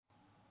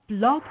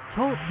Blog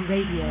Talk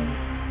Radio.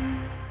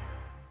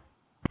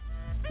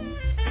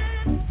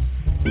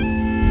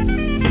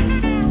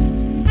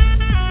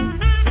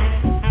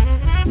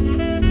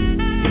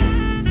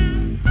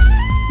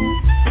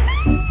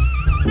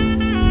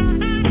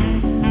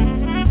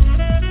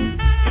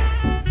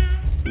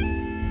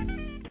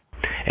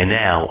 And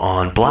now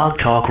on Blog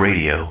Talk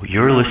Radio,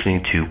 you're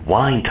listening to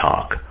Wine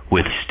Talk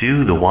with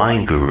Stu the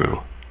Wine Guru.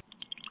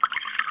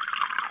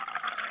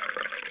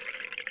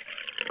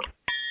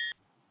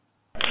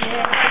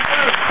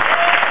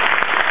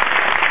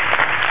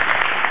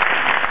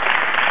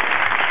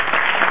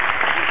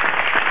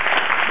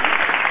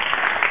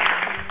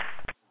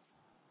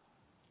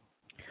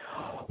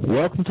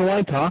 Welcome to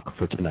Wine Talk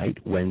for tonight,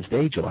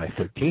 Wednesday, July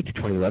 13th,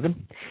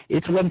 2011.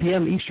 It's 11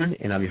 p.m. Eastern,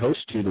 and I'm your host,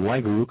 Stu the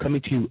Wine Guru,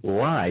 coming to you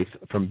live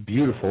from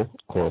beautiful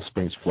Coral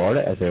Springs,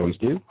 Florida, as I always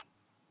do.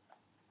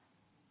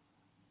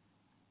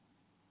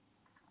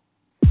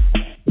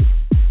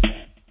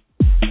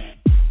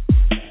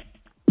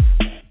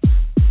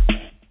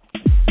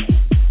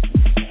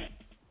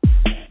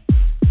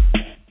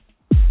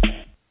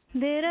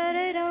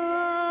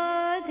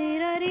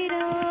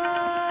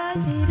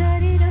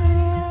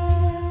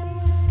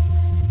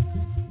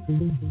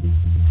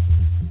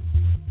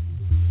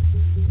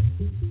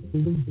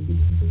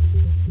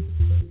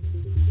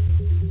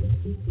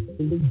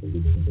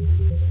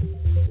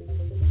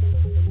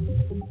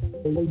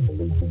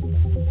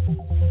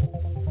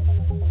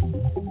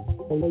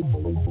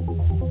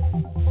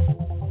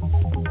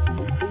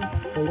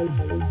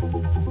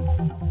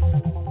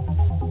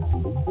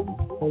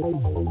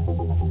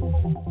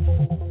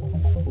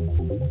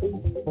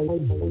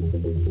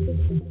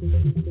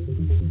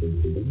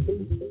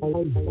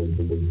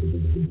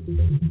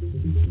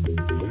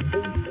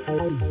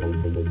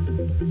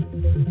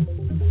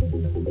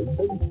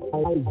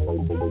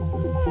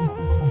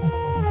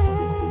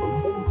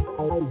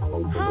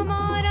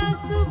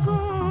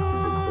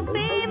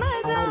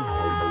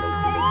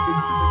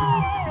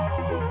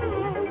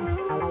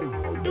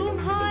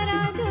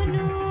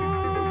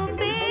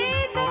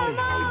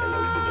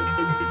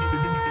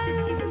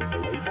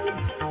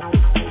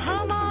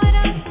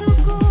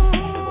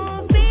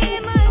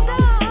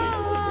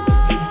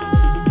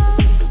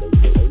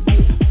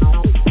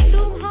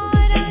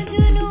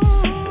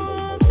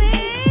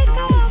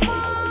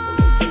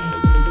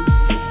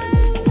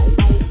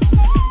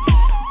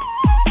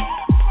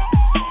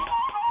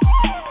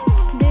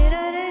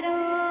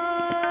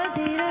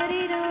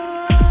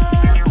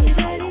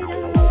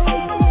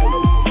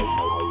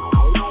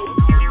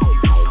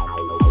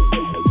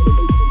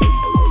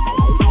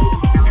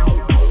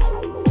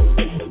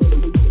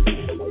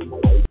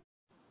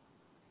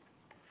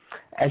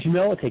 As you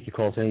know, I'll take your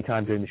calls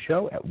anytime during the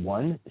show at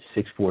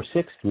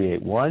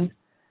 1-646-381-4860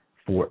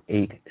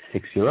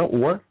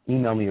 or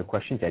email me your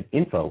questions at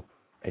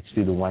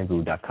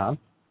info@stuthewineguru.com.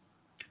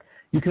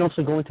 You can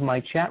also go into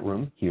my chat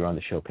room here on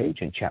the show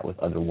page and chat with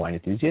other wine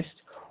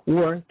enthusiasts,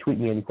 or tweet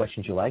me any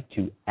questions you like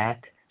to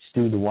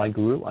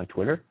 @StuTheWineGuru on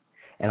Twitter,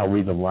 and I'll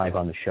read them live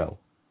on the show.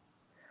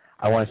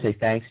 I want to say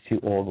thanks to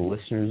all the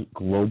listeners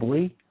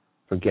globally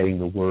for getting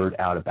the word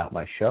out about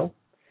my show.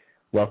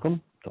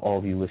 Welcome to all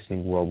of you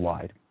listening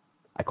worldwide.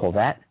 I call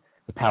that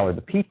the power of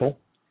the people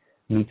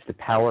meets the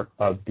power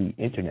of the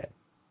internet.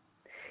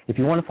 If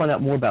you want to find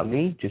out more about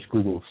me, just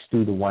Google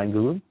Stu the Wine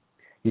Guru.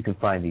 You can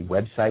find the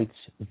websites,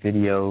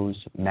 videos,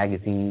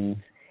 magazines,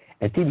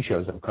 and TV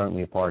shows I'm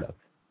currently a part of.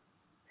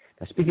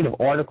 Now, speaking of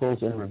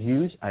articles and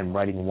reviews, I'm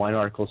writing wine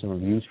articles and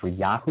reviews for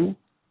Yahoo,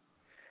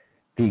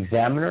 The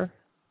Examiner,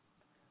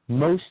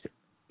 most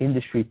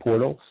industry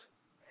portals,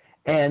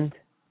 and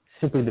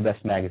Simply the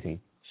Best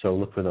magazine. So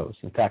look for those.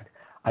 In fact,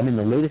 I'm in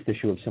the latest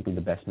issue of Simply the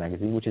Best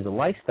magazine, which is a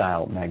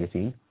lifestyle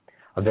magazine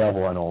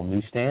available on all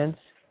newsstands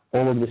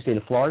all over the state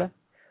of Florida.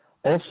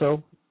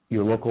 Also,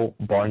 your local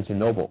Barnes &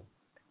 Noble.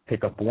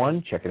 Pick up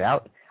one, check it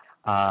out.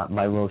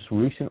 My most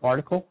recent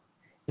article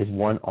is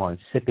one on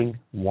sipping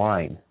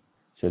wine,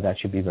 so that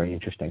should be very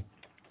interesting.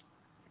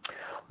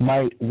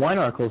 My wine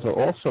articles are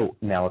also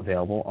now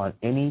available on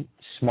any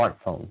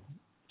smartphone,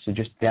 so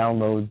just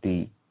download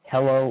the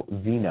Hello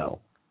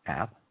Vino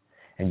app,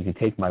 and you can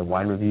take my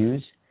wine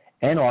reviews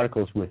and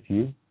articles with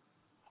you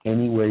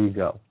anywhere you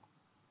go.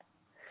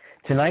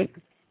 Tonight,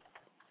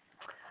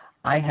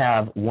 I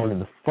have one of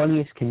the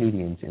funniest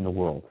comedians in the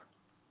world.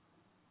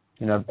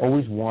 You know, I've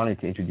always wanted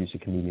to introduce a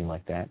comedian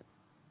like that.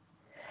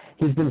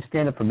 He's been a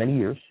stand-up for many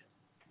years,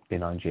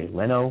 been on Jay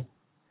Leno,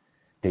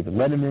 David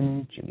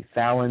Letterman, Jimmy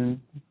Fallon,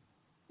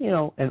 you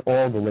know, and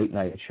all the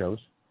late-night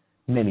shows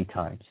many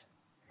times.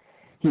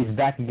 He's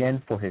back again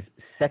for his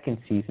second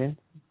season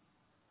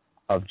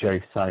of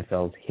Jerry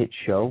Seinfeld's hit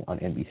show on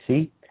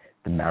NBC,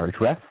 The Marriage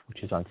Ref,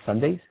 which is on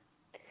Sundays.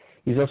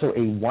 He's also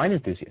a wine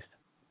enthusiast.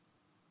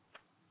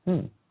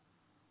 The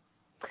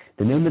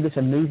name of this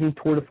amazing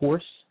tour de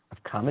force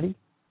of comedy,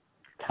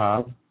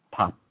 Tom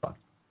Papa,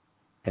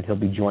 and he'll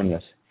be joining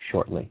us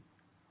shortly.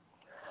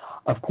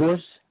 Of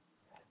course,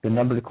 the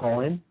number to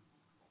call in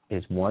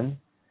is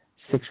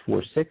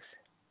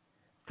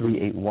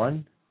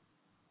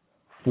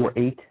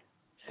 1-646-381-4860.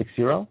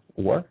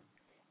 or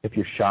if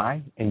you're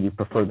shy and you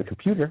prefer the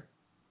computer,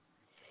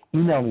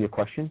 email me your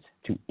questions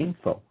to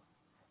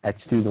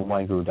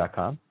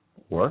info@StuTheWineGuru.com,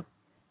 or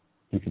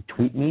you can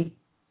tweet me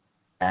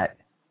at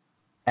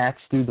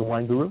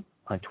StuTheWineGuru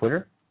on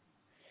Twitter.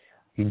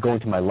 You can go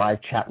into my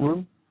live chat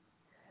room,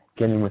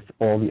 get in with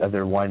all the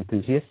other wine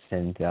enthusiasts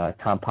and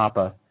Tom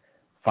Papa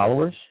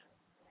followers,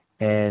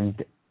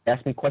 and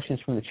ask me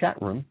questions from the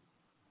chat room,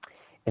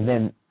 and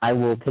then I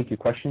will take your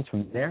questions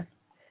from there,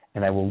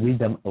 and I will read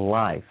them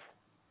live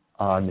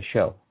on the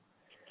show.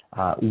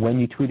 When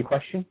you tweet a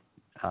question,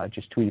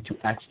 just tweet it to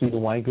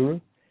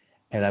 @StuTheWineGuru,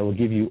 and I will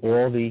give you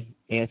all the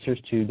answers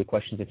to the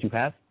questions that you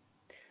have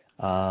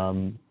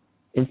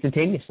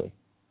instantaneously.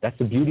 That's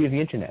the beauty of the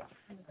internet.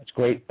 It's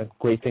great. A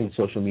great thing with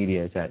social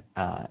media is that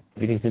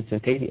everything's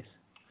instantaneous.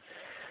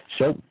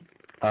 So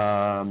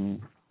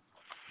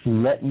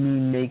let me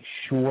make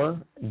sure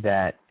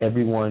that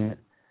everyone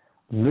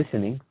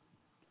listening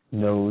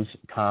knows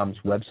Tom's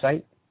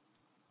website.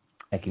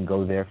 I can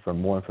go there for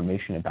more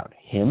information about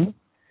him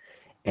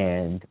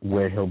and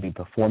where he'll be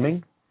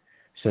performing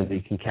so that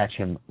you can catch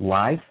him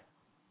live.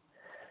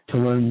 To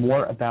learn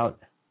more about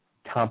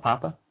Tom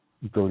Papa,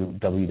 go to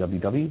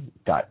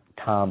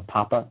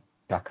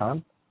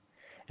www.tompapa.com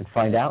and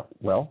find out,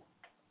 well,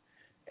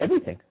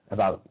 everything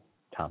about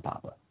Tom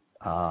Papa.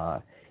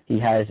 He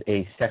has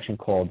a section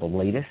called The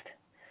Latest.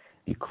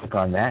 You click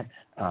on that,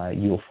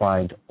 you'll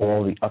find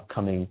all the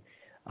upcoming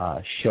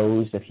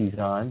shows that he's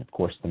on, of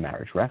course, the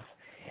Marriage Ref,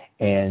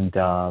 and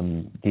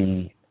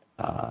the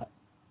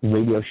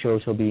radio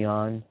shows he'll be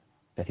on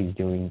that he's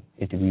doing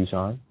interviews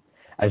on,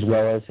 as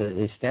well as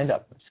his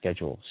stand-up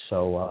schedule.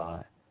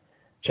 So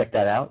check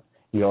that out.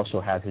 He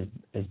also has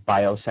his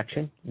bio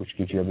section, which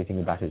gives you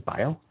everything about his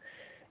bio,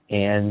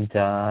 and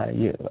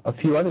a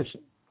few other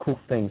cool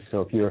things.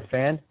 So if you're a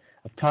fan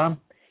of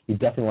Tom, you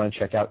definitely want to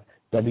check out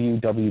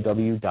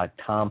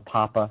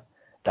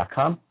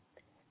www.tompapa.com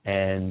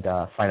and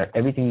find out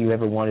everything you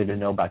ever wanted to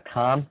know about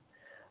Tom,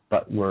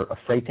 but were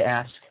afraid to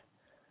ask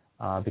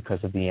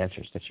because of the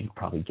answers that you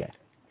probably get.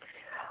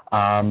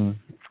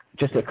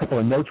 Just a couple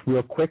of notes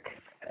real quick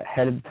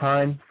ahead of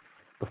time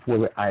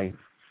before I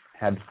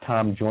have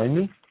Tom join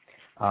me.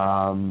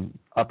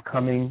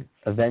 Upcoming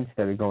events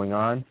that are going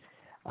on.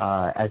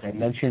 As I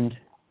mentioned,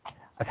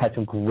 I've had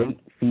some great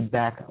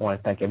feedback. I want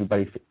to thank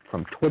everybody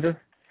from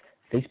Twitter,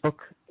 Facebook,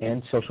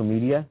 and social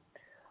media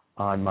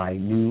on my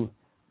new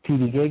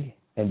TV gig,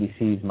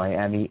 NBC's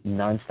Miami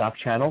Nonstop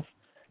channel.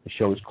 The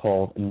show is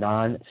called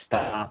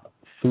Nonstop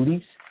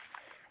Foodies.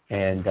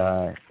 And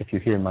if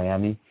you're here in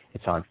Miami,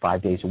 it's on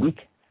 5 days a week,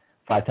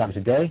 5 times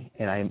a day.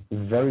 And I am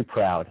very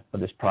proud of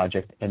this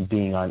project and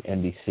being on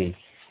NBC,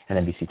 an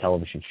NBC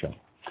television show.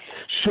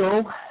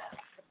 So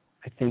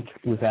I think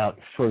without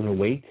further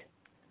wait,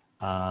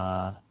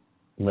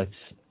 let's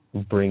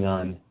bring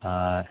on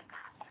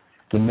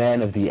the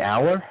man of the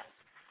hour.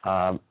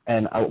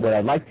 And what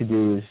I'd like to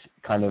do is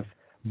kind of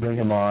bring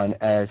him on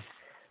as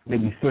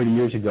maybe 30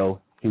 years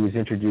ago he was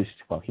introduced.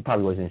 Well, he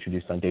probably wasn't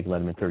introduced on David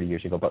Letterman 30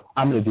 years ago, but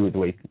I'm going to do it the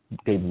way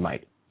David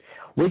might.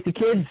 Wake the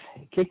kids,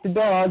 kick the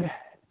dog,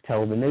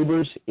 tell the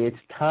neighbors, it's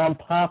Tom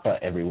Papa,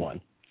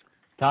 everyone.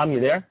 Tom, you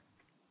there?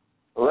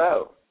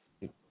 Hello.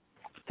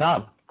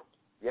 Tom.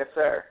 Yes,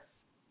 sir.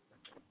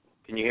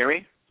 Can you hear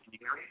me?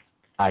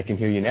 I can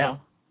hear you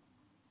now.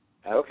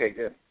 Okay,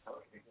 good.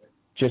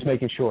 Just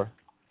making sure.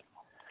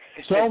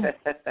 So,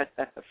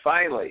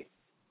 finally.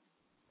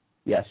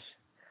 Yes.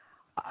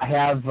 I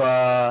have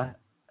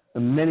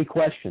many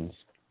questions.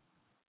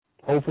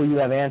 Hopefully you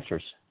have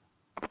answers.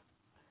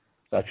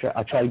 So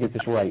I'll try to get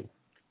this right.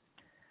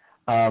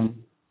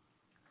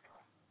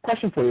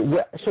 Question for you.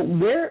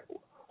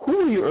 Who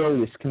were your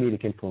earliest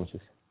comedic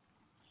influences?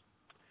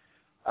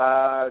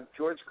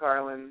 George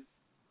Carlin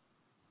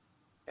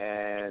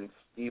and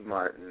Steve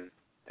Martin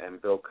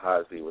and Bill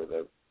Cosby were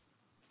the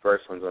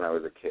first ones when I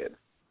was a kid.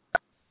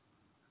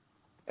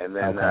 And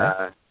then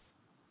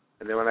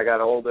when I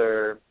got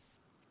older,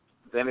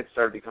 then it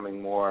started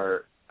becoming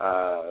more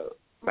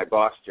my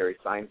boss, Jerry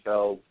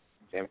Seinfeld,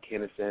 Sam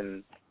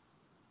Kinison,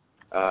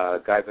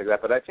 guys like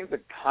that. But I think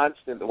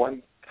the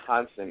one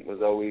constant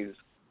was always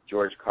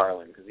George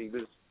Carlin, because he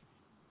was,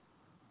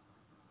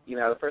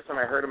 the first time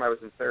I heard him, I was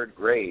in third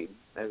grade.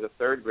 As a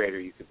third grader,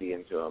 you could be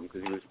into him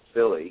because he was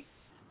silly.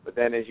 But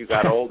then as you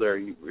got older,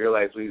 you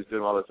realized he was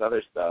doing all this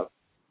other stuff,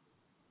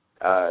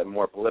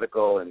 more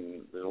political,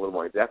 and there's a little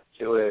more depth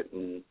to it.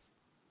 And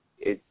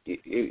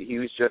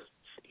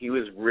he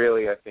was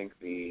really, I think,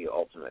 the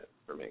ultimate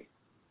for me.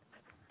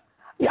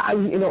 Yeah,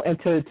 and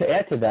to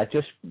add to that,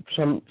 just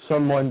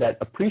someone that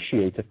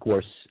appreciates, of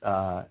course,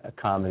 a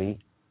comedy,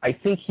 I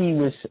think he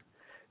was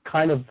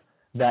kind of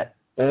that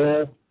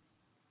I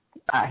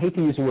hate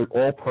to use the word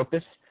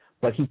all-purpose,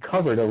 but he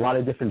covered a lot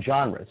of different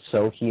genres.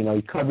 So he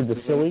covered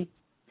the silly,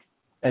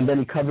 and then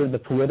he covered the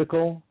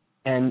political,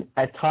 and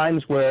at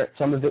times where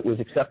some of it was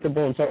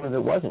acceptable and some of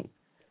it wasn't.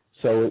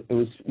 So it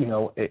was, he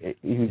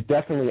was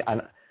definitely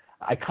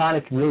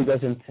iconic. Really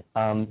doesn't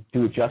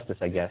do it justice,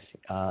 I guess,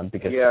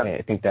 because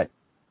I think that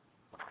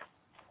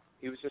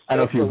he was just. I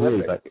don't know if you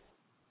agree, but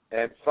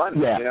and fun.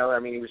 Yeah. You know, I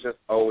mean, he was just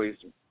always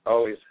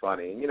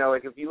funny. You know,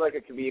 like if you like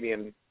a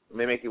comedian and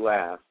they make you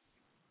laugh,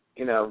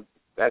 you know,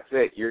 that's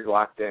it. You're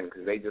locked in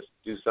because they just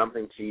do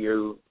something to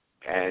you,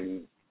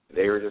 and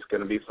they were just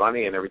going to be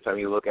funny. And every time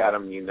you look at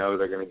them, you know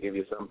they're going to give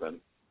you something.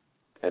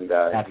 And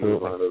he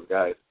was one of those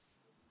guys.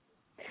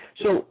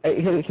 So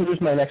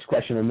here's my next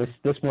question, and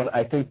this one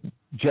I think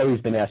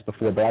Jerry's been asked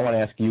before, but I want to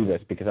ask you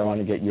this because I want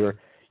to get your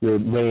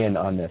weigh-in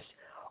on this.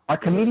 Are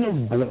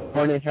comedians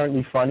born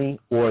inherently funny,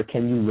 or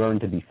can you learn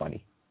to be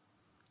funny?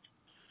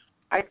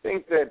 I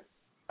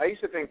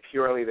used to think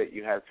purely that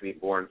you have to be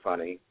born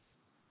funny,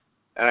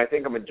 and I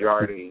think a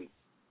majority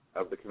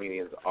of the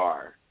comedians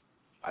are.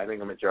 I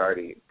think a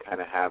majority kind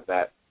of have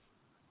that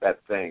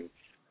thing.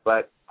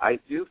 But I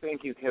do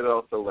think you can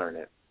also learn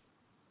it.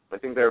 I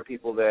think there are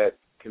people that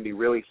can be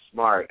really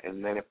smart,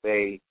 and then if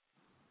they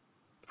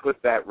put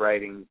that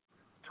writing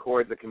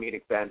towards the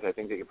comedic bent, I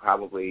think they could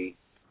probably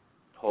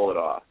pull it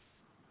off.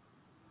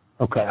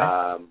 Okay.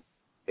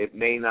 It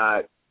may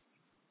not.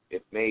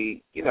 It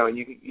may, you know, and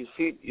you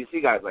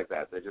see guys like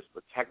that. They just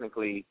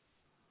technically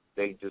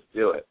they just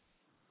do it.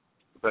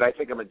 But I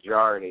think a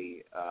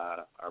majority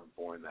are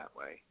born that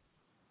way.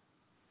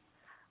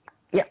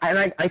 Yeah,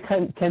 and I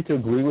tend to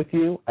agree with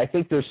you. I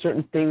think there's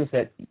certain things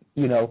that,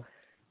 you know,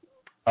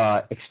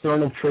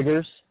 external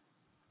triggers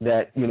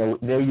that, you know,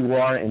 there you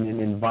are in an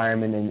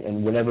environment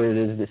and whatever it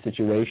is, the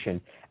situation,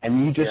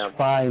 and you just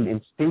find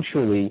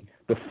instinctually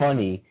the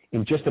funny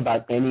in just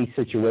about any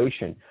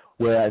situation,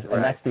 whereas,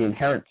 and that's the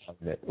inherent part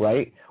of it,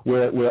 right?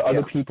 Where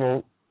other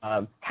people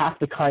have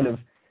to kind of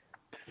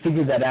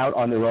figure that out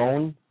on their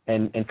own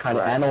and kind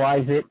of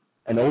analyze it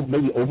and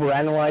maybe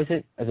overanalyze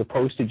it as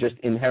opposed to just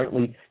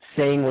inherently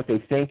saying what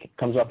they think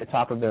comes off the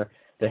top of their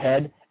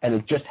head, and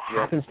it just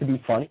happens to be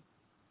funny.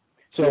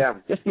 So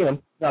just, you know,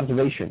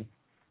 observation.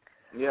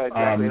 Yeah,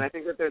 exactly. And I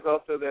think that there's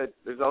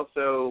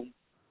also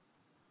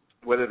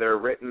whether they're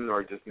written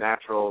or just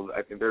natural,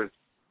 I think there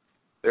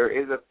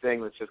is a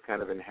thing that's just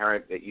kind of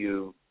inherent that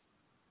you,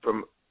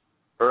 from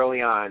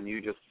early on,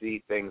 you just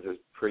see things as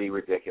pretty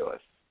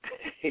ridiculous.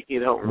 You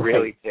don't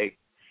really take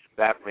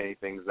that many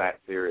things that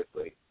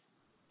seriously.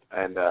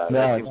 And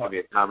that seems to be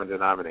a common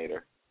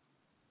denominator.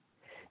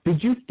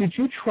 Did you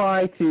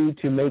try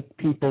to make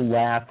people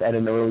laugh at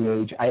an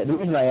early age? The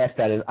reason I asked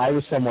that is I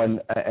was someone,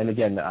 and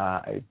again,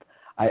 I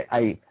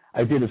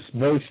did a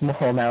very small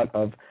amount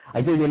of,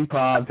 I did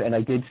improv and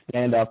I did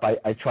stand up.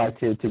 I tried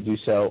to do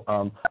so.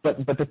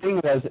 But the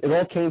thing was, it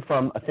all came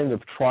from a thing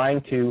of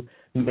trying to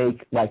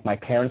make like my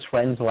parents'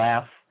 friends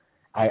laugh.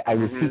 I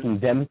was seeking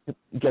them to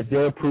get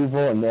their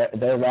approval and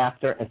their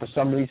laughter, and for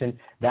some reason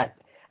that,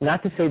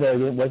 not to say that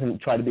I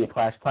wasn't trying to be a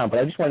class clown, but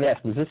I just wanted to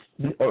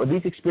ask, are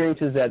these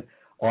experiences that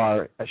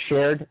are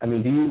shared? I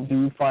mean, do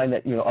you find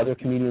that, you know, other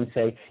comedians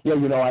say, yeah,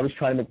 you know, I was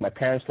trying to make my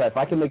parents laugh. If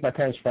I can make my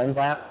parents' friends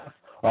laugh,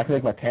 or I can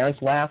make my parents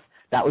laugh,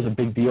 that was a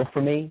big deal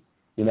for me.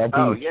 You know,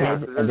 being a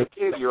kid. As a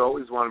kid, you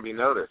always want to be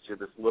noticed. You're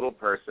this little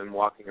person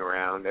walking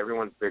around.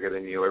 Everyone's bigger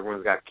than you.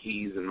 Everyone's got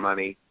keys and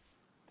money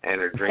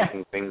and are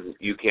drinking things that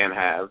you can't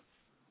have.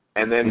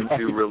 And then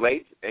to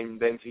relate, and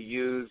then to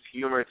use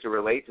humor to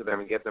relate to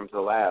them and get them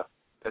to laugh,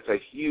 that's a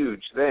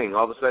huge thing.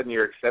 All of a sudden,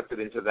 you're accepted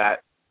into that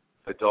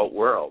adult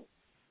world.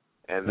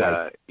 And,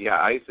 I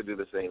used to do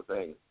the same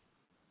thing.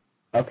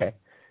 Okay.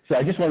 So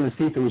I just wanted to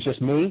see if it was just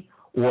me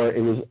or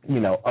it was, you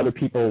know, other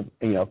people,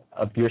 you know,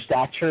 of your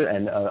stature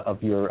and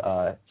of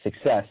your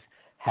success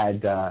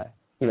had,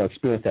 you know,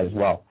 experienced that as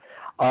well.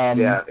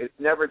 It's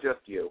never just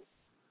you.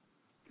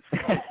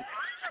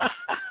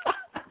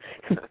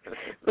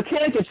 But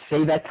can't I just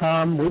say that,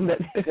 Tom? Wouldn't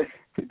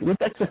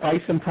that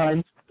suffice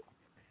sometimes?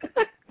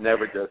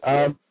 Never just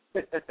you.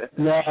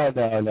 No,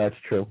 it's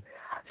true.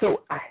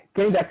 So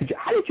getting back to,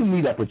 how did you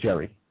meet up with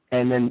Jerry?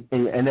 And then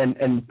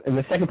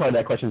the second part of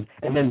that question is,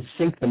 and then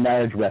sync the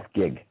Marriage Rep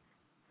gig.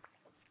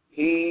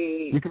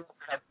 He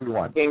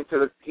came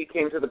to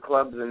the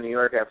clubs in New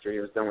York after he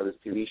was done with his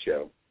TV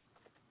show,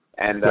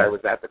 and I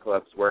was at the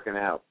clubs working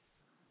out,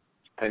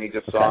 and he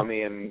just saw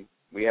me, and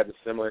we had a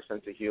similar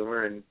sense of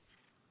humor, and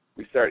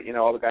we started. You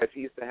know, all the guys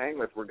he used to hang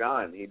with were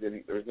gone.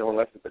 There was no one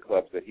left at the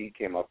clubs that he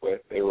came up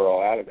with. They were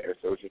all out of there,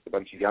 so it was just a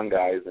bunch of young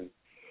guys, and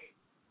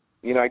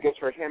you know, I guess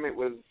for him it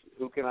was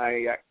who can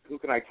I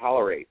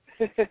tolerate?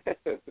 Who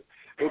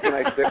can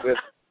I stick with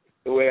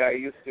the way I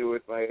used to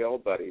with my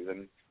old buddies?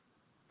 And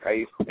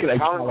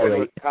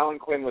Colin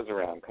Quinn was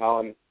around.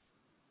 Colin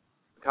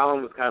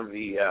was kind of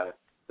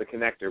the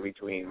connector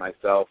between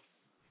myself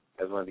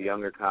as one of the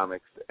younger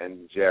comics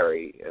and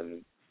Jerry,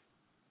 and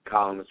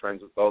Colin was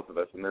friends with both of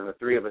us, and then the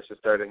three of us just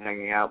started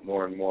hanging out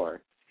more and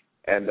more.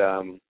 And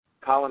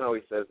Colin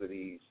always says that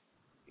he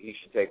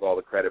should take all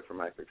the credit for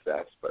my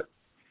success, but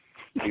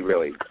he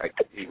really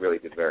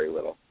did very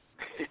little.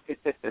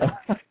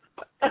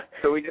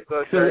 So we just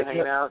started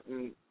hanging out,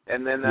 and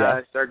then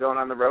started going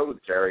on the road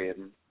with Jerry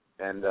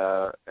and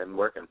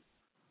working.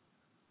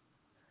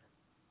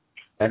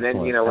 And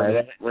then, you know,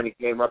 when he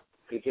came up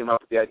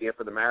with the idea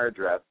for the Marriage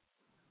Rep,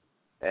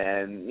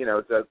 and you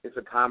know, it's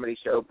a comedy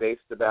show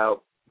based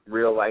about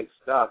real life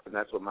stuff, and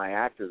that's what my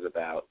act is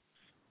about.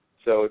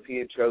 So if he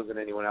had chosen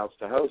anyone else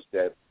to host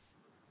it,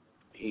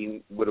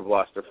 he would have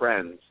lost their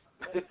friends.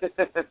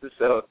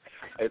 So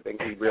I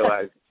think he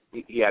realized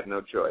he had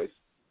no choice.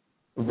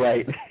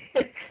 Right.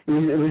 It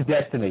was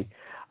destiny.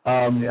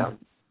 Yeah.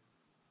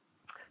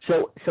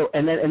 So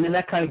and then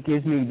that kind of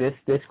gives me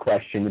this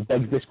question. It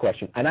begs this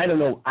question, and I don't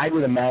know. I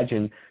would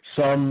imagine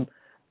some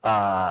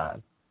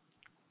comedic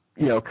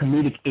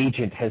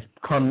agent has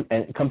come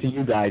to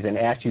you guys and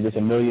asked you this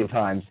a million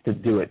times to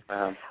do it.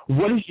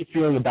 What is your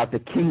feeling about the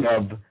King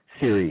of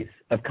series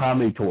of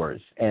comedy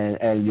tours?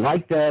 And you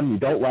like them? You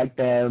don't like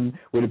them?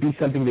 Would it be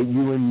something that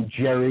you and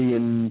Jerry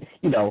and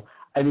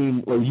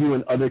or you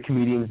and other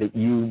comedians that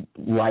you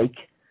like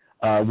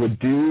would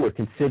do or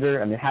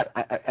consider? I mean,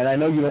 and I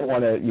know you don't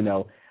want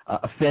to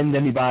offend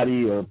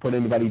anybody or put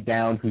anybody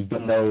down who's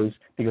done those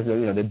because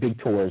they're big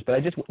tours. But I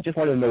just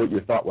wanted to know what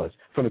your thought was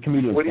from a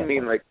comedian. What do you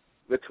mean, like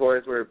the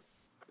tours where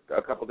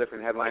a couple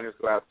different headliners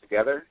go out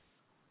together?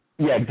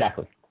 Yeah,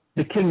 exactly.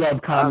 The King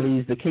of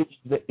comedies, the King,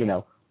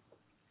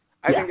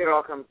 I think it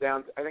all comes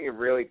down to, I think it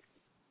really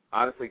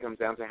honestly comes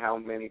down to how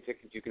many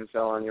tickets you can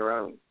sell on your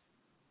own.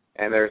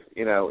 And there's,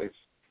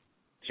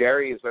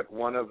 Jerry is like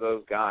one of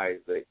those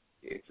guys that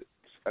it's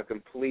a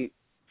complete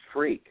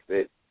freak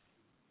that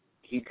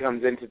he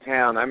comes into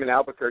town. I'm in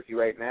Albuquerque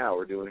right now.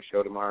 We're doing a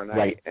show tomorrow night.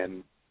 Right.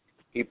 And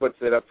he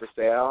puts it up for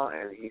sale,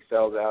 and he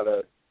sells out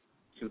a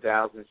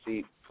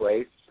 2,000-seat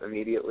place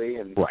immediately.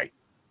 And, right.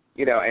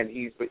 And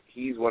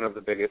he's one of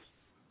the biggest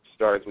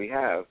stars we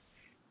have.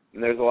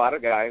 And there's a lot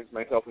of guys,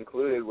 myself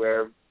included,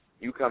 where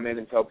you come in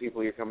and tell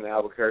people you're coming to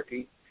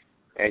Albuquerque,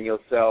 and you'll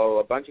sell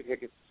a bunch of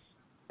tickets,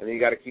 and then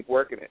you got to keep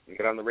working it and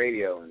get on the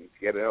radio and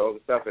get all the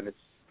stuff. And it's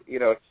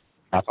it's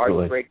Absolutely.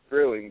 hard to break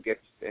through and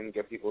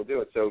get people to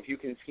do it. So if you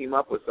can team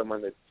up with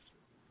someone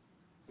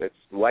that's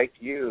like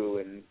you,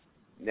 and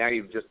now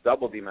you've just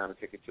doubled the amount of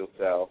tickets you'll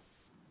sell,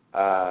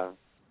 I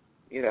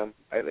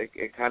think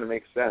it kind of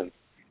makes sense.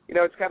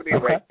 It's got to be a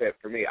right fit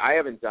for me. I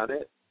haven't done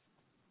it.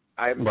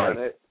 Done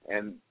it,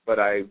 but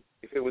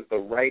if it was the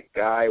right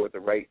guy with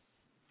the right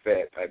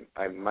fit,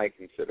 I might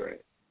consider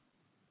it.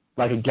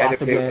 Like a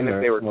and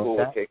if they were cool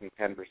with taking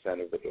 10%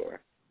 of the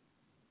door.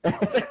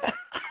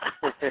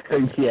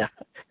 Yeah.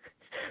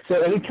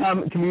 So any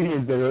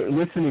comedians that are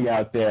listening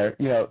out there,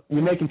 you're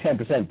making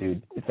 10%,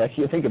 dude. It's like,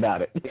 you think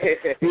about it.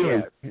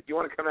 Yeah. If you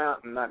want to come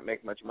out and not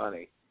make much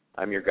money,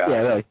 I'm your guy. Yeah,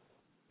 really.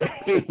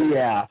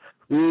 Yeah.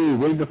 Ooh,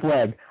 wave the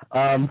flag.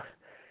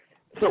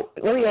 So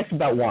let me ask you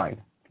about wine.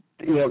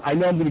 I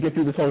know I'm going to get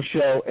through this whole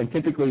show, and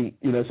typically,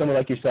 someone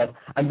like yourself,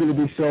 I'm going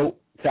to be so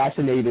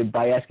fascinated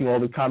by asking all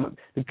the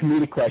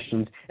comedic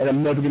questions, and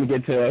I'm never going to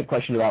get to a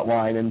question about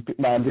wine, and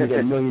I'm going to get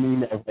a million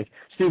emails like,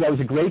 Stu, that was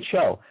a great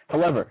show.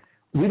 However,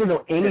 we don't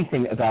know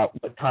anything about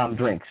what Tom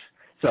drinks.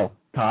 So,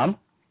 Tom,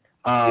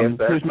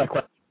 here's my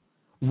question.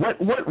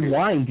 What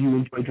wine do you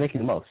enjoy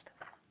drinking the most?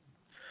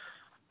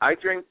 I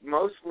drink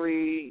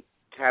mostly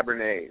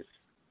Cabernets.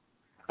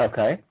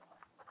 Okay.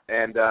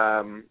 And,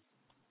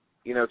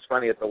 it's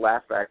funny, at the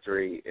Laugh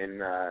Factory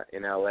in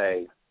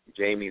L.A.,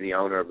 Jamie, the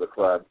owner of the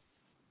club,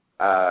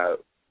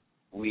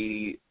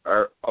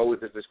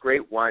 there's this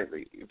great wine.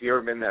 If you've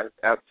ever been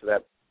out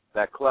to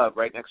that club,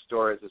 right next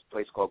door is this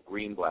place called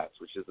Greenblatt's,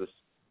 which is this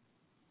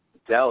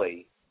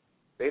deli,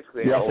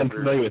 basically I'm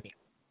familiar with it.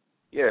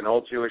 Yeah, an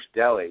old Jewish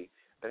deli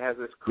that has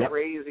this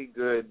crazy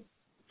good,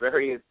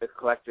 very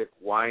eclectic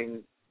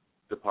wine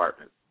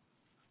department.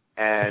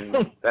 And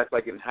that's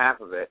like in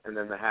half of it, and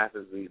then the half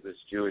is this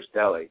Jewish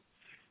deli.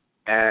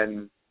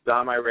 And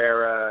Dom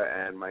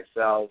Irera and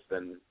myself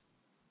and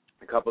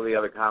a couple of the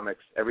other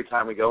comics, every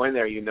time we go in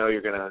there,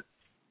 you're going to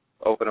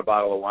open a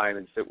bottle of wine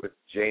and sit with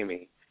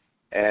Jamie.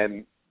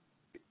 And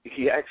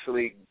he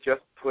actually just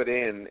put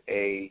in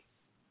it's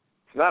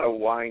not a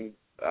wine,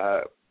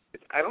 I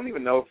don't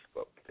even know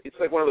if, it's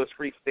like one of those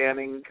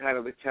freestanding kind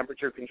of the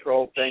temperature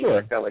control things. Sure,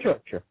 like that, like,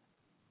 sure.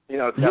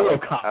 It's got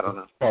like, I don't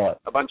know,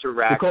 a bunch of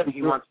racks.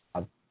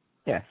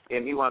 Yes.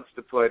 And he wants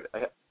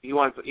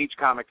each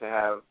comic to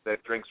have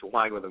that drinks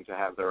wine with them to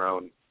have their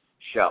own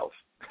shelf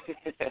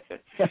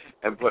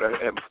and put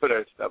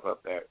our stuff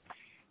up there.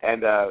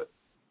 And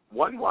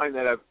one wine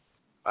that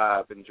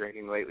I've been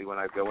drinking lately when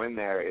I go in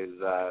there is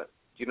do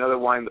you know the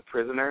wine The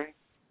Prisoner?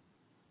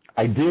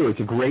 I do. It's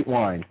a great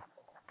wine.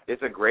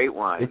 It's a great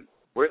wine.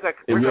 Where's that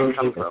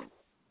come from?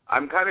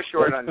 I'm kind of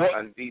short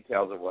on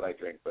details of what I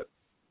drink, but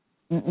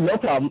no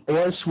problem.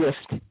 Orange Swiss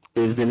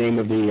is the name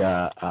of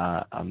the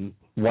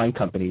wine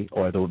company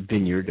or the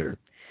vineyard,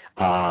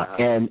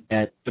 and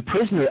The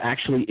Prisoner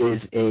actually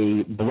is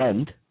a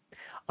blend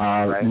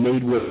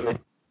made with,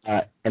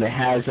 and it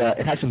has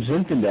some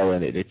Zinfandel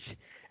in it. It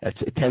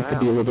tends to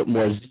be a little bit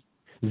more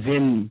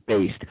Zin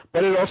based,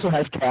 but it also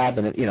has Cab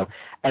in it,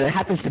 and it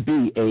happens to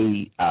be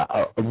a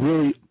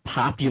really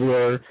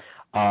popular,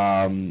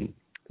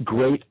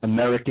 great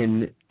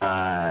American,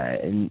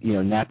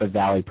 Napa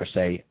Valley per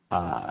se,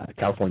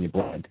 California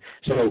blend.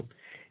 So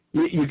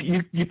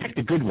You picked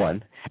a good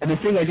one. And the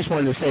thing I just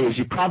wanted to say is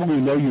you probably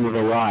know you have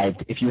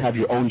arrived if you have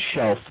your own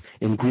shelf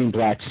in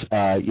Greenblatt's,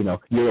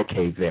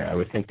 Eurocave there. I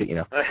would think that,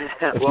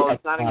 Well,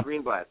 it's not in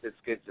Greenblatt.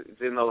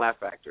 It's in the Laugh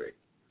Factory.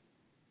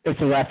 It's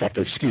a Laugh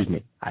Factory, excuse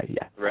me.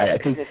 Right. I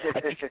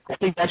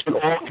think that's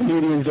what all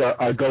comedians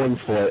are going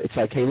for. It's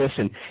like, hey,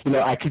 listen,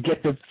 I could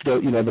get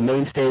the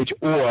main stage,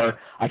 or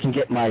I can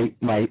get my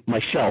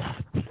shelf.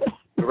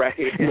 Right.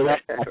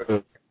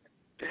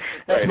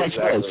 That's my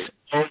exactly. choice.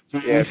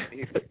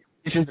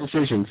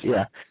 Decisions,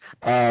 yeah.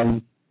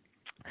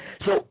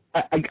 So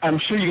I'm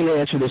sure you're going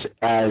to answer this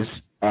as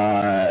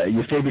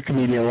your favorite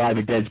comedian alive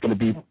or dead is going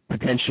to be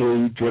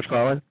potentially George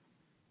Carlin?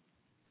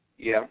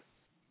 Yeah.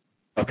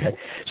 Okay.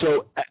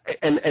 So,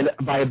 and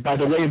by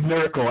the way of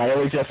miracle, I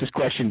always ask this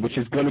question, which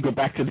is going to go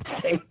back to the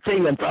same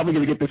thing. I'm probably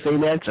going to get the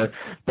same answer.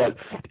 But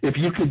if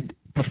you could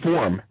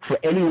perform for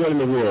anyone in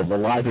the world,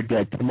 alive or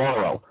dead,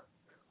 tomorrow,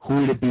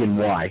 who would it be and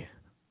why?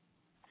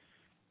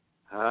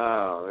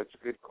 Oh, that's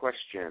a good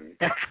question.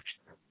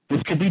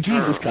 This could be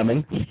Jesus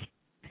coming.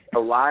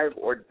 Alive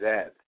or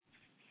dead?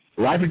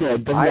 Alive or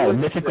dead, doesn't matter.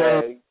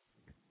 Mythical.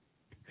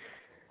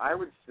 I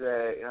would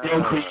say. Your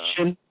own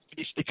creation.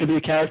 It could be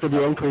a character of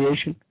your own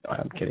creation. Oh,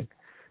 I'm kidding.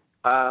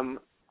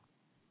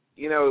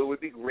 It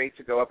would be great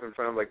to go up in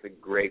front of like the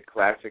great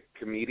classic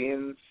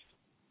comedians.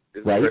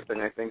 Is right. the first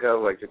thing I think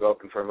of, like to go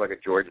up in front of like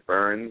a George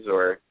Burns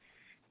or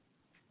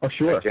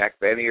sure, like Jack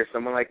Benny or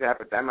someone like that.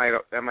 But that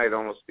might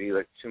almost be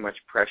like too much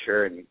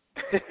pressure and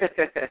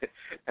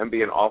and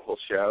be an awful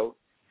show.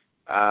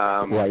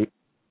 Right.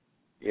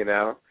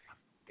 Yeah.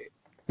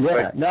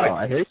 But,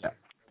 I hear you.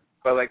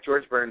 But like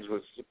George Burns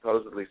was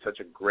supposedly such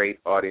a great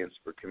audience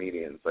for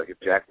comedians. Like if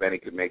Jack Benny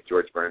could make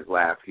George Burns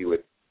laugh, he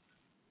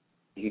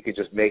could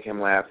just make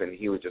him laugh and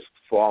he would just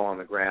fall on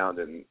the ground.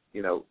 And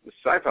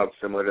Seinfeld's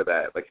similar to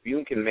that. Like if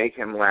you can make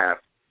him laugh,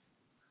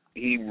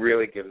 he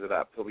really gives it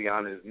up. He'll be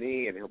on his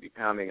knee and he'll be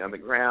pounding on the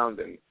ground.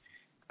 And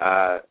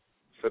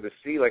so to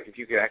see like if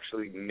you could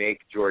actually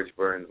make George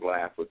Burns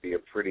laugh would be a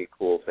pretty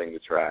cool thing to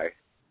try.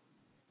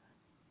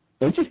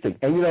 Interesting.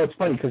 And, it's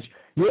funny because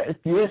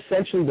you're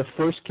essentially the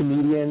first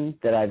comedian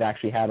that I've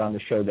actually had on the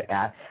show to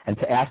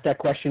ask that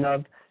question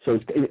of. So,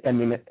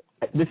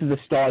 this is a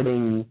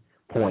starting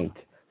point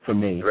for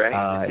me,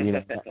 right.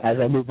 As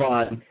I move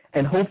on.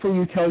 And hopefully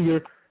you tell your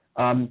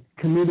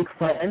comedic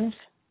friends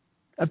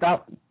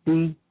about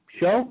the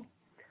show.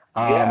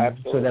 Yeah,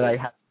 absolutely. So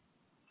that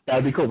that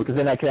would be cool because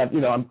then I could have,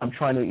 I'm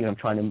trying to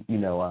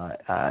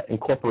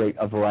incorporate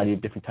a variety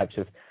of different types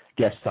of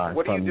guests on.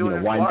 What are you doing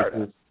in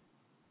Florida?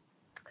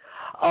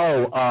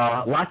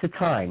 Lots of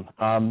time.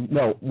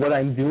 No, what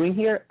I'm doing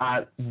here,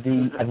 I've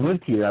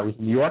lived here. I was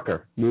a New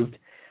Yorker, moved.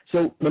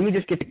 So let me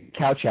just get the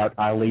couch out.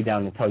 I'll lay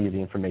down and tell you the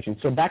information.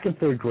 So back in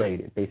third grade,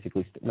 it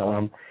basically.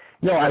 I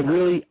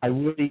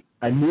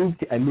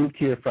moved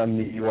here from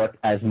New York,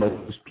 as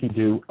most people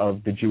do,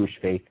 of the Jewish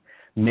faith,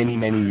 many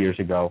years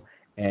ago,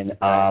 and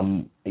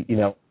I'm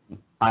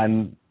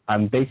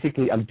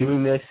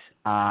doing this,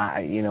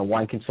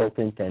 wine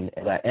consultant and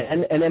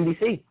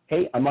NBC.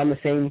 Hey, I'm on the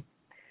same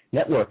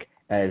network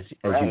as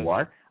you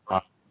are,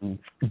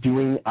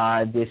 doing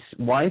this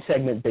wine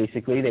segment.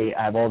 Basically, they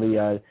have all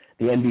the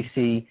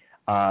NBC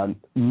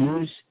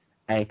news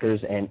anchors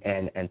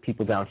and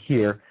people down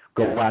here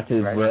go out to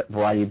a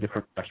variety of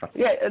different restaurants.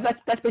 Yeah,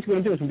 that's basically what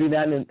I'm doing. I'm doing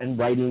that and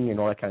writing and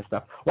all that kind of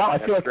stuff. Wow, I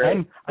feel like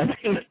I'm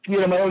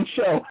doing my own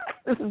show.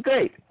 This is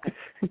great.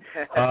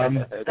 That's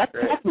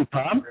awesome,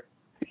 Tom.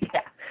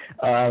 Yeah.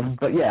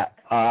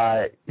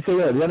 So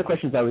the other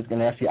questions I was going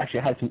to ask you, actually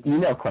I had some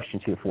email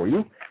questions here for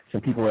you. Some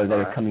people that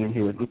are coming in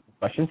here with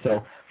questions.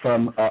 So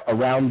from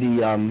around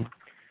the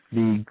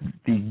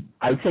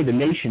I would say the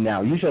nation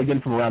now. Usually I get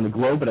them from around the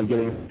globe, but I'm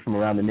getting them from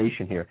around the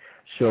nation here.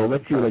 So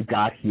let's see what I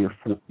got here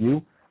for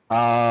you.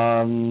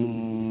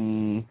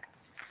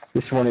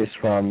 This one is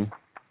from,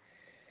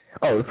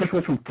 the first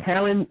one is from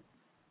Karen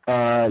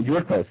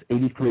Yorkos,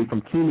 83,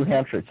 from Keene, New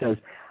Hampshire. It says,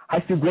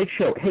 "Hi, Stu, great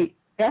show. Hey,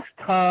 ask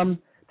Tom,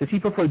 does he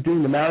prefer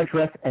doing the marriage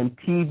ref and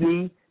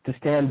TV to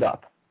stand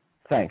up?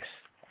 Thanks."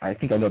 I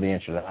think I know the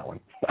answer to that one.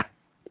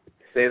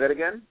 Say that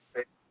again?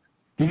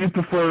 Do you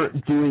prefer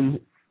doing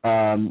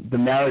the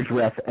marriage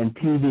ref and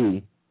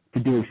TV to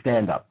doing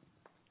stand-up?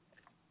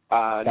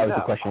 That was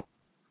the question.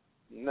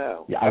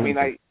 No. Yeah,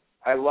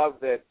 I love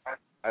that.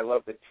 I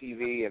love the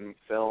TV and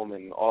film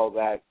and all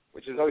that,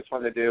 which is always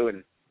fun to do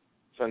and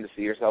fun to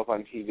see yourself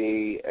on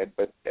TV.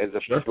 But as a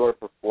pure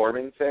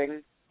performing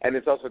thing, and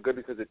it's also good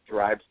because it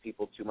drives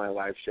people to my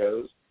live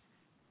shows.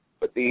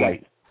 But the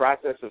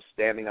process of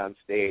standing on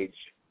stage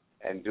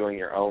and doing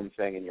your own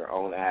thing and your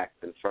own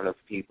act in front of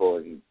people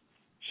and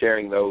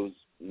sharing those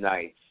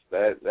nights,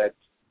 that's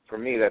for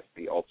me, that's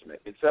the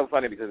ultimate. It's so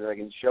funny because like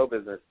in show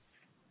business,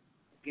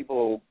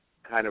 people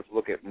kind of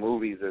look at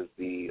movies as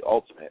the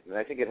ultimate, and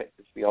I think it's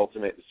the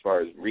ultimate as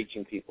far as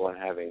reaching people and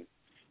having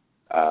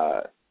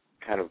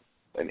kind of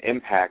an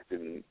impact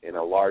in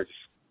a large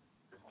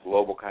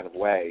global kind of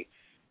way.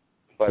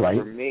 But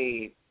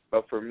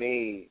for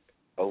me,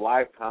 a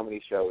live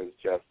comedy show is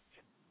just,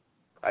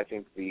 I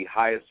think, the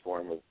highest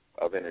form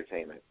of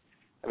entertainment.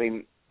 I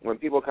mean, when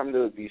people come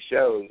to these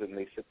shows and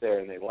they sit there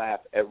and they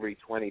laugh every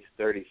 20,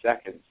 30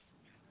 seconds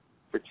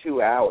for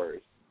 2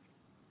 hours,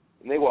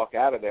 and they walk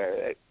out of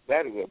there,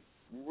 that is a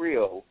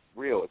real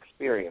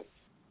experience.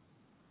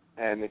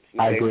 And it's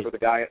the same for the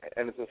guy,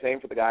 and it's the same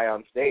for the guy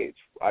on stage.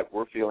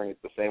 We're feeling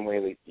it the same way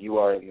that you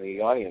are in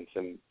the audience,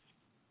 and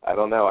I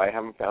don't know. I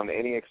haven't found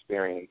any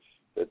experience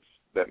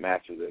that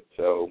matches it.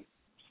 So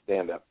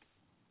stand up.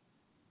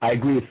 I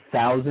agree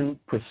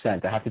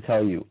 1,000%. I have to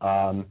tell you.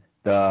 And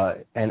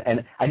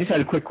I just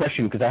had a quick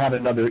question because I have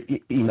another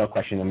email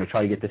question. I'm going to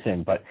try to get this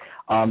in. But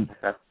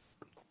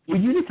were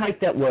you the type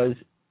that was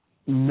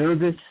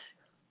nervous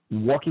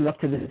walking up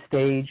to the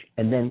stage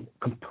and then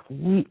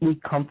completely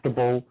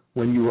comfortable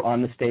when you were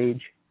on the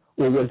stage,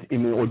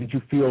 or did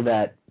you feel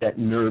that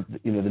nerve,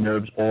 the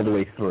nerves all the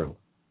way through?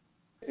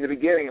 In the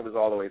beginning, it was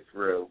all the way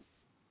through.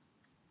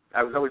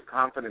 I was always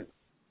confident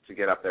to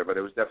get up there, but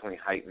it was definitely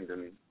heightened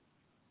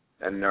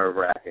and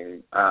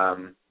nerve-wracking. I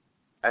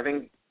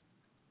think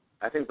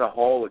the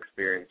whole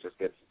experience just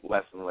gets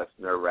less and less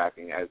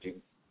nerve-wracking as you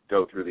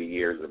go through the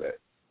years of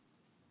it.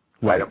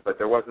 Right. But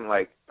there wasn't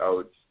like,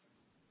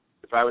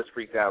 if I was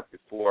freaked out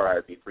before,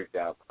 I'd be freaked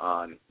out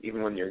on,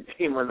 even when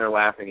they're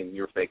laughing and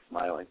you're fake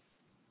smiling.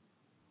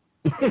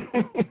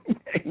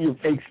 You're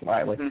fake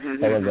smiling.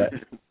 I love that.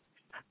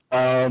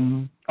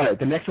 All right,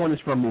 the next one is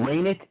from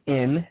Rain It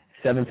In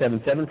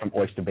 777 from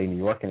Oyster Bay, New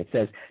York, and it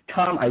says,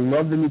 Tom, I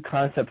love the new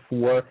concept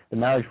for the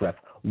marriage rep.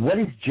 What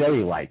is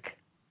Jerry like?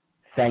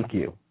 Thank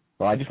you.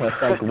 Well, I just want to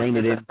thank Rain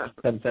It In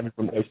 777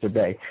 from Oyster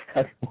Bay.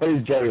 What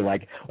is Jerry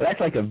like? Well, that's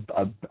like I'm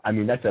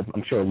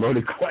sure, a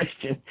loaded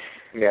question.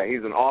 Yeah,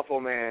 he's an awful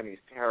man. He's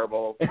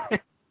terrible.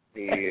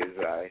 He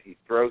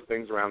throws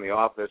things around the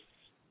office.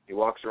 He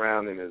walks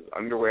around in his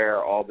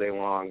underwear all day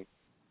long.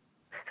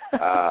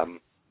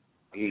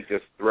 He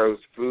just throws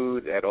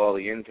food at all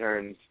the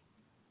interns.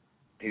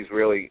 He's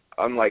really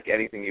unlike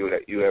anything you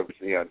ever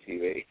see on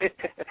TV.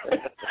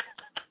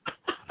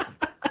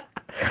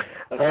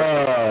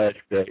 Oh, that's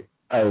great.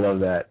 I love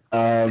that.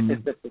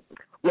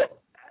 Well,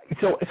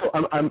 so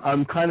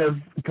I'm kind of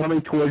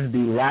coming towards the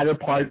latter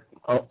part,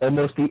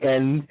 almost the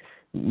end,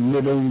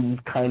 middle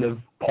kind of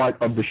part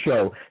of the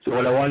show. So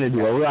what I want to do,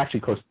 we're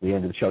actually close to the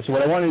end of the show. So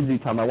what I wanted to do,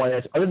 Tom, I want to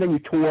ask, other than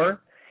your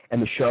tour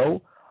and the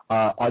show,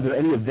 are there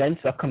any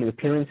events, upcoming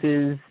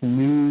appearances,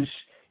 news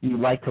you'd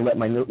like to let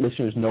my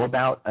listeners know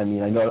about? I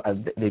mean, I know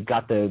they've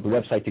got the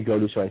website to go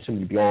to, so I assume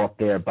you'd be all up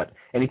there. But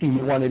anything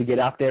you wanted to get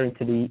out there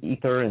into the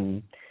ether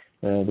and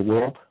the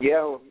world?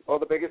 Yeah, well,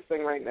 the biggest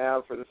thing right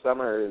now for the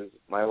summer is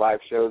my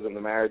live shows in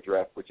the Marriage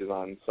Rep, which is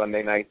on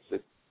Sunday nights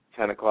at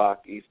 10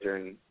 o'clock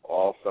Eastern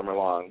all summer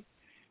long.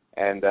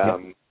 And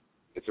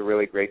it's a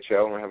really great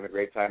show, and we're having a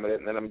great time with it.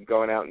 And then I'm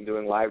going out and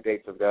doing live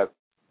dates.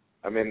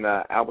 I'm in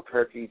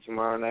Albuquerque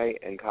tomorrow night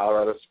and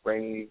Colorado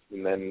Springs,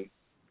 and then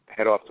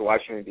head off to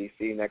Washington,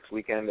 D.C. next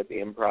weekend at the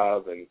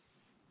Improv. And,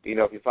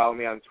 if you follow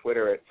me on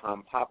Twitter at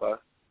Tom Papa,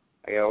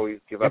 I always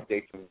give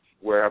updates of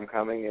where I'm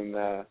coming, and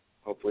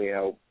hopefully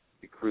I'll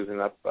be cruising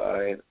up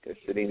in a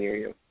city near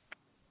you.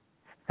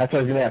 That's what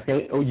I was going to ask.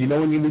 Oh, you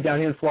know when you'll be down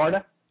here in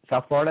Florida,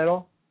 South Florida at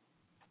all?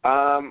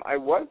 I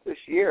was this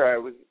year. I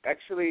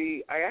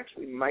actually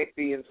might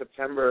be in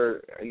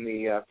September in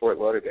the Fort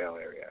Lauderdale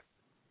area.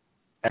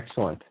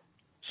 Excellent.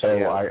 So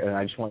yeah.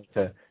 I just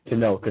wanted to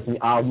know, because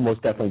I'll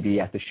most definitely be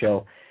at the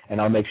show,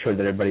 and I'll make sure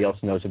that everybody else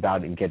knows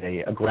about it and get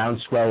a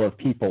groundswell of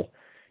people,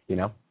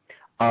 That'd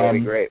be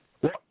great.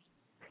 Well,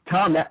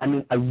 Tom,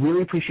 I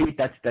really appreciate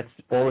that's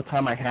all the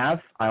time I have.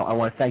 I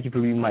want to thank you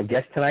for being my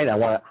guest tonight.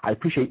 I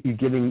appreciate you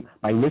giving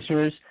my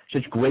listeners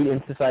such great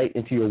insight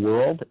into your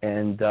world,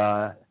 and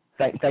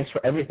thanks for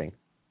everything.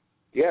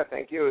 Yeah,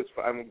 thank you.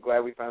 I'm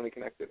glad we finally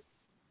connected.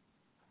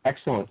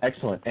 Excellent.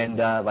 And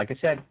like I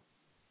said,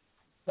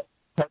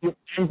 tell your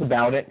friends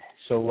about it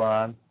so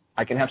I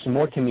can have some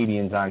more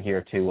comedians on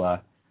here to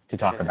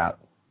talk about.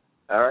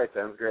 All right,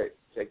 sounds great.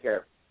 Take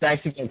care.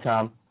 Thanks again,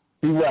 Tom.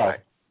 Be well. Bye.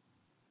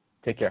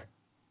 Take care.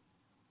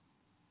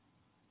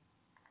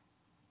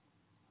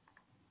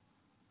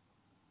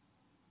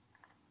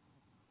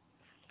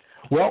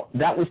 Well,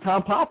 that was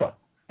Tom Papa,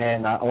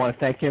 and I want to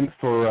thank him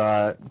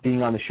for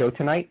being on the show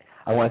tonight.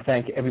 I want to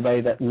thank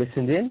everybody that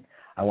listened in.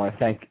 I want to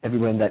thank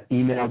everyone that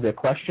emailed their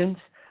questions.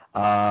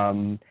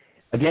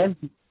 Again,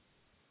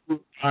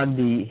 on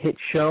the hit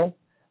show,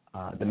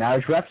 The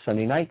Marriage Rep,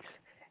 Sunday nights.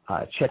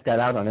 Check that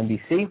out on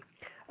NBC.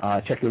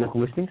 Check your local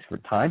listings for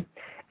time.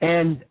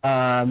 And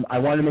I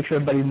want to make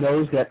sure everybody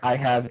knows that I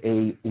have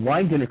a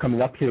wine dinner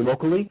coming up here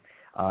locally.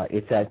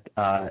 It's at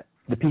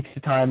the Pizza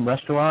Time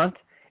restaurant.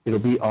 It'll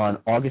be on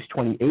August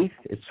 28th.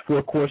 It's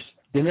 4-course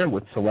dinner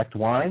with select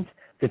wines,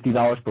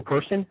 $50 per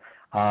person.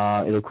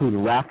 It'll include a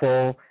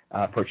raffle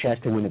for a chance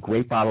to win a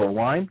great bottle of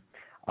wine.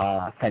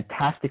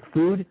 Fantastic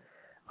food.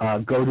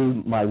 Go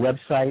to my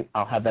website.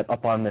 I'll have that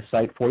up on the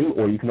site for you,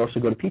 or you can also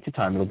go to Pizza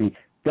Time. It'll be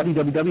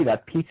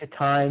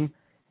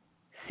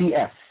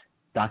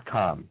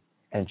www.pizzatimecs.com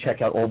and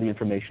check out all the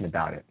information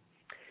about it.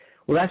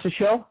 Well, that's the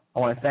show. I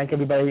want to thank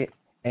everybody,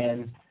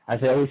 and as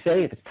I always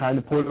say, if it's time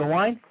to pour the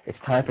wine, it's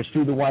time for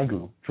Stu the Wine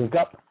Guru. Drink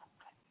up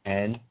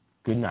and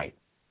good night.